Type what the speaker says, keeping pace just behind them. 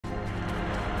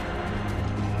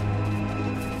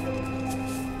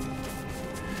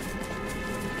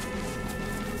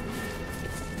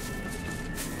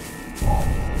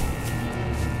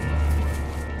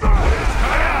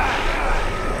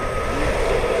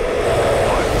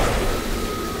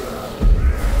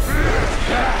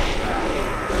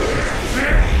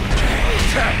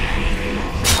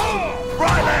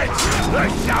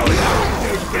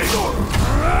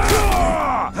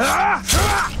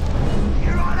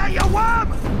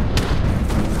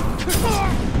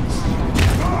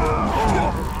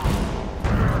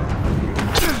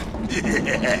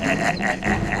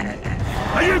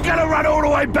gonna run all the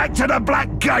way back to the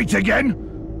Black Gate again?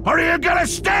 Or are you gonna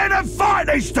stand and fight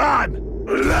this time?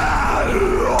 You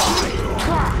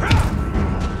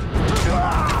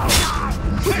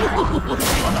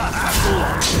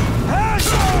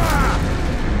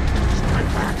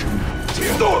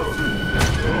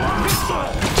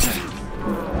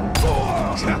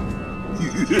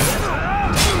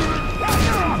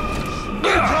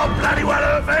can't bloody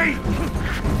well hurt me!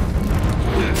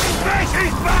 Smash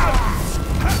his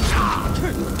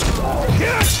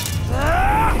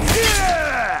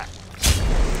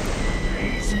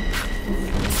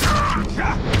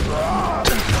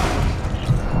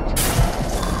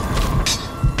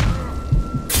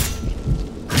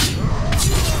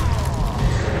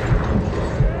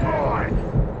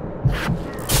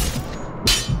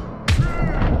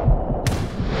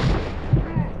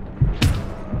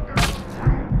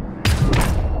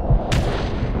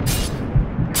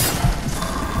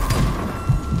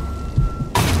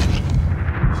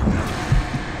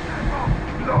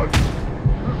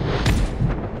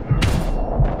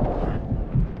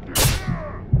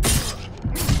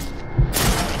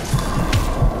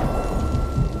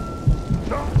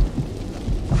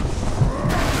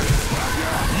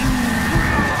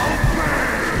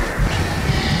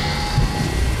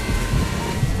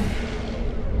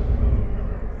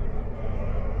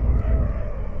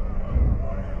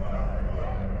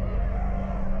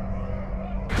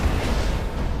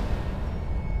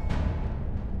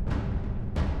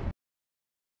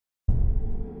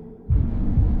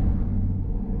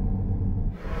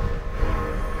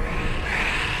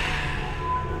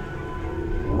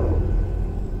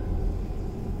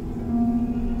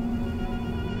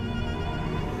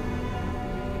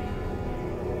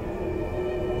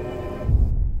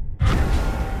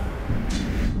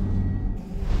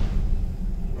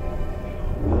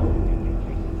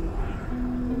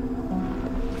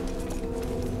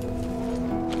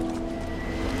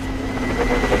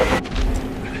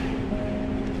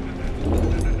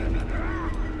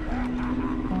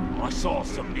Saw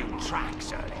some new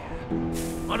tracks earlier.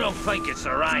 I don't think it's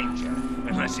a ranger,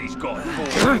 unless he's got four.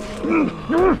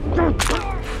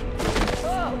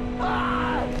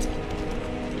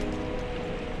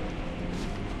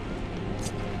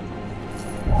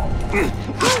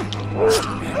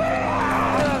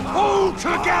 All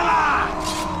together!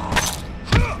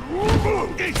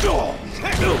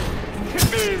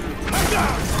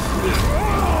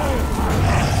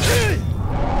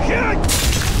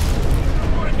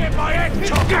 Get my head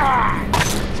chopped!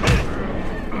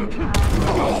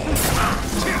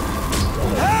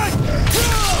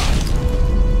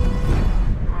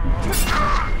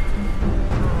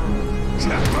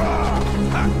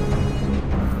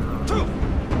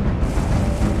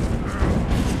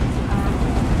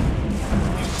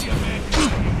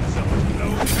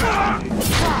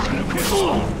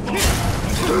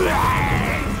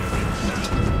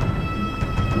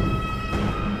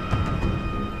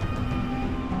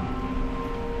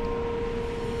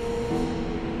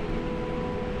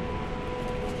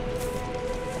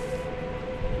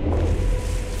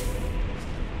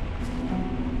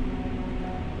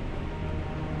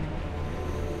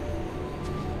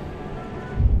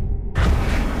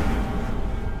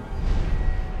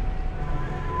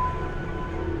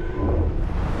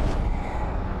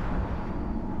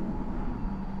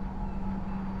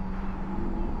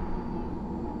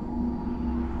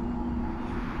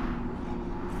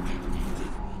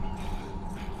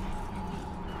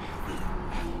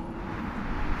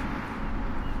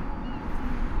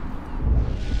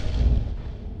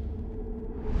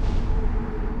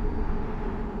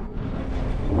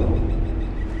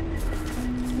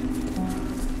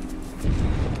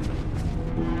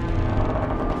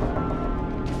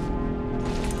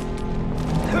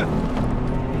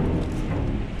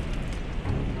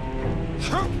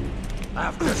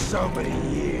 After so many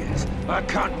years, I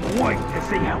can't wait to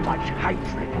see how much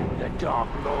hatred the Dark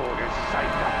Lord has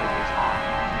saved up in his heart.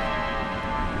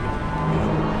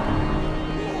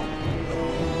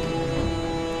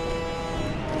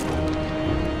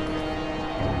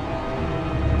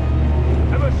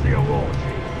 Ever see a war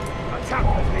chief? A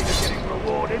captain's either getting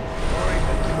rewarded or he's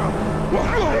in trouble.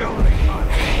 That's the only time.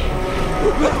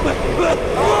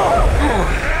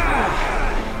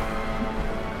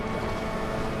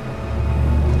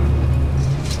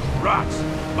 Rats!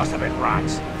 Must have been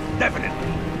rats. Definitely.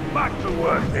 Back to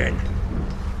work then.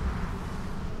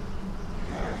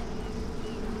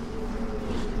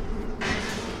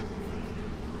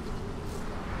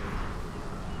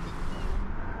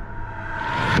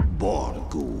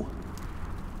 Borgu.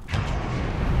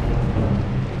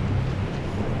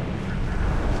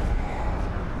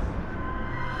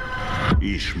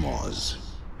 Ishmoz.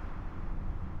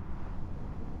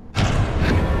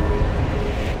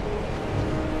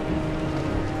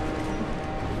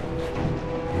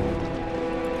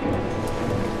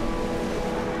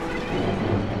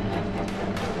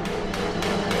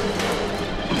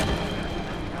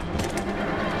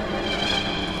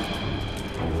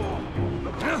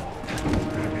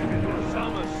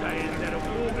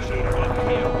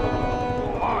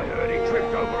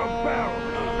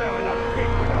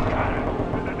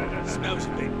 Smells a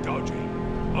bit dodgy.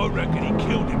 I reckon he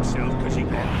killed himself because he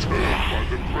got Killed by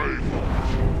the Grey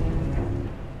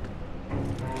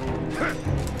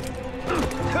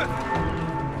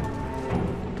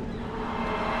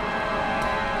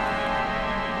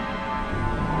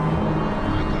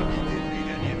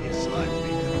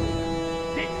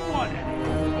Didn't want any.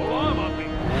 Well, I'm hungry.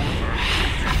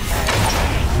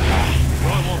 I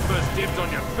want first dibs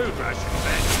on your food ration,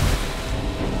 then.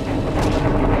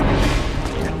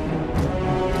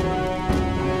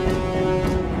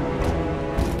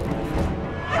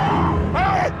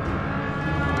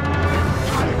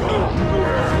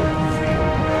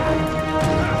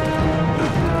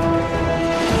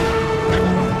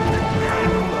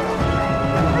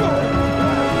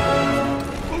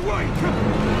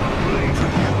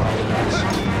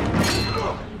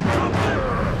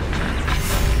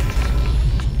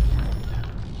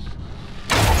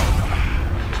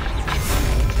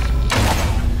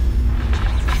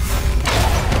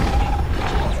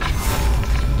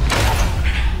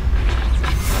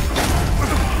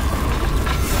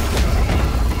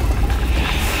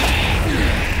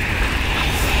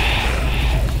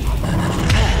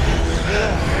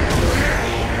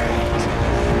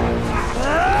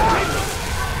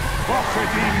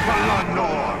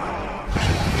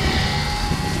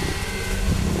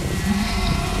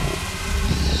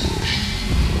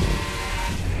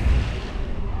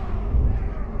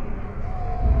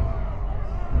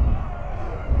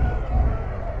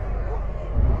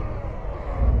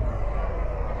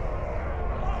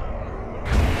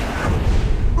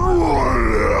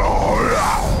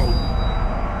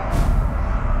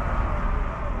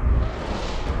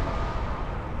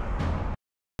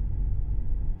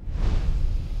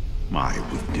 My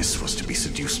witness was to be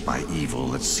seduced by evil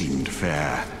that seemed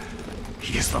fair.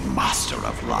 He is the master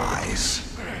of lies.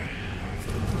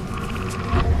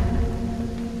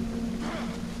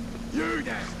 You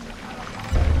there!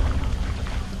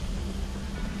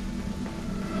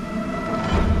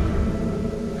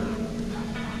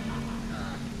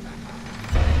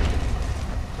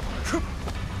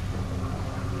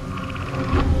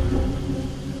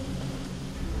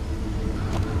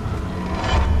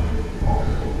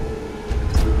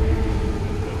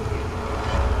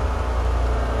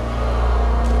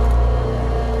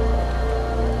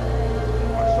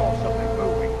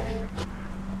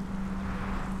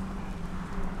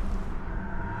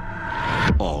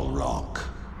 All rock.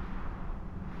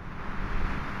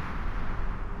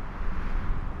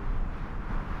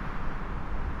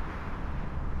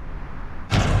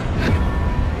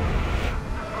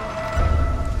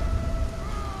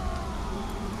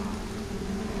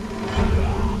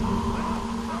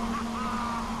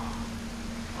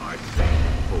 I've seen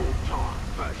it full time,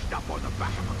 perched up on the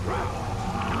back of a crowd.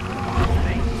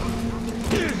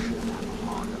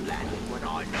 Hard to land it when I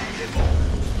know them all.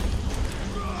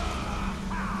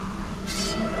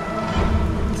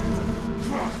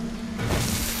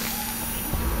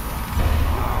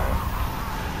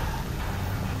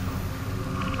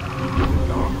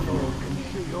 Dark Lord can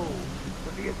see all,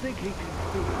 but do you think he can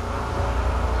feel?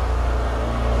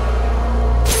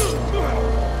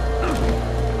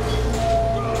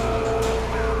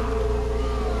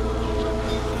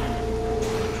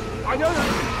 I don't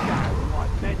understand why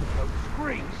men don't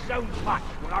scream so much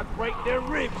when I break their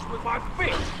ribs with my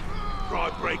fist. Try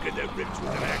breaking their ribs with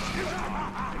an axe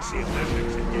and see if that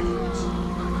makes a difference.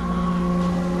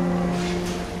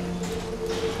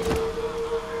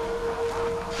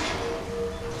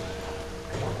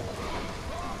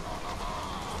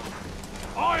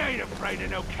 I ain't afraid of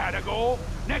no category.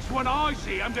 Next one I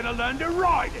see, I'm gonna learn to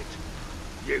ride it.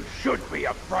 You should be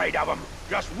afraid of them.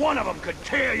 Just one of them could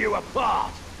tear you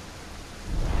apart.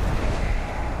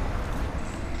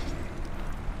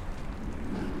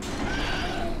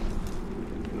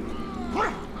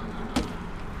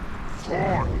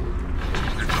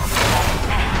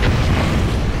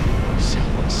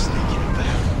 Someone's sneaking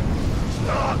about.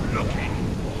 Start looking.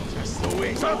 Just the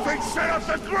way. Something set off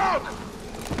the grog!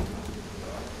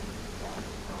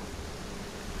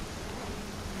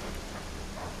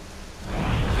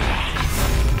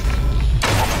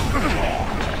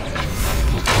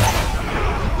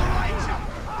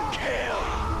 Kill!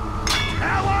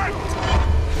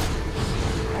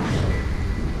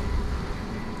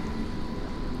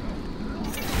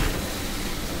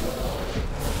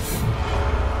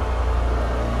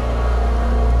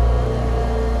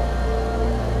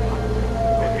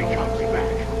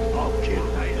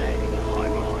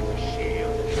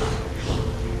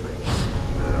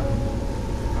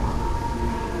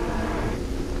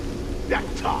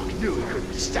 Knew he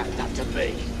couldn't stand up to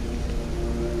me.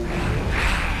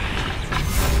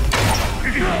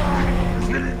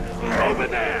 Over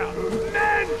there!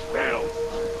 Mansfield!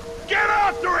 Get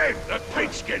after him! The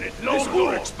pigskin is long gone. His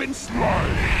work's been spoiled.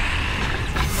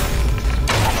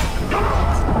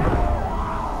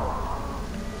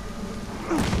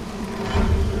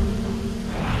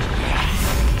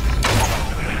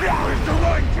 Where's the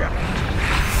ranger?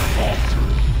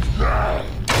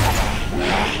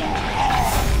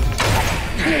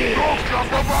 Look up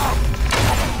above!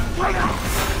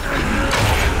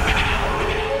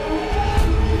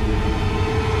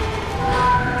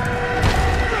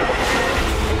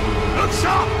 Looks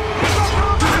up!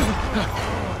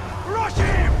 Rush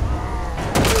him!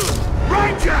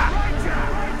 Ranger!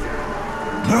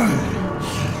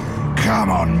 Come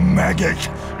on, maggot.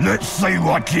 Let's see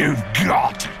what you've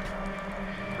got.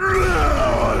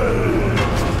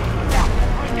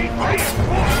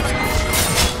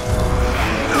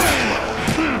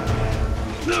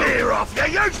 Clear off, you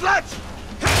useless!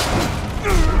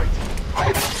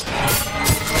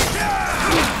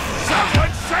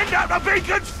 Someone send out the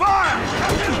beacon's fire!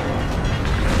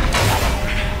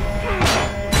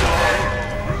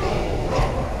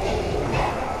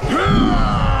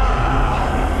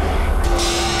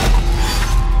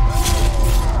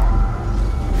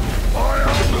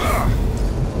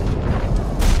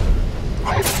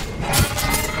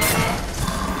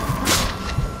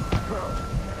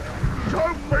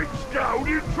 Don't make down,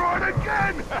 you tried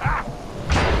again!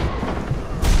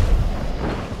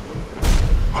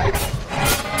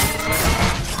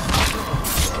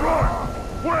 Right,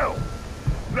 well,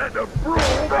 let the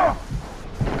brawl...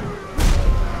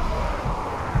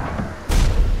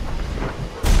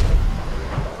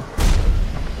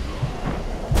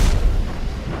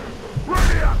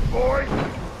 Ready up, boys!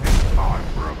 It's time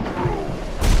for a brawl!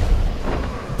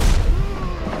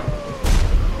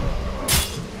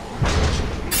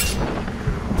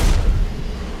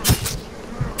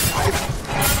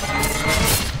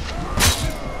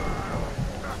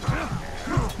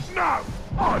 No!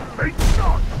 I think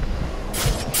not!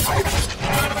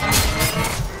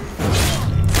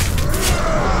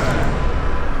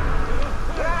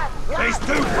 He's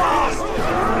too fast!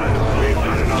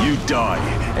 You die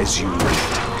as you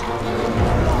live.